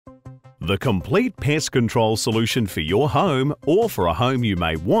The complete pest control solution for your home or for a home you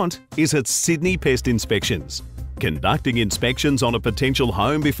may want is at Sydney Pest Inspections. Conducting inspections on a potential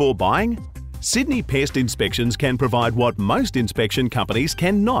home before buying? Sydney Pest Inspections can provide what most inspection companies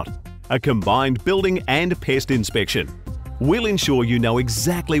cannot: a combined building and pest inspection. We'll ensure you know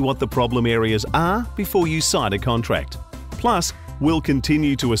exactly what the problem areas are before you sign a contract. Plus, we'll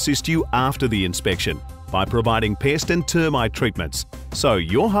continue to assist you after the inspection by providing pest and termite treatments, so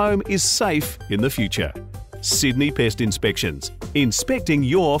your home is safe in the future. Sydney Pest Inspections, inspecting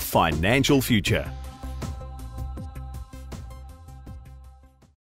your financial future.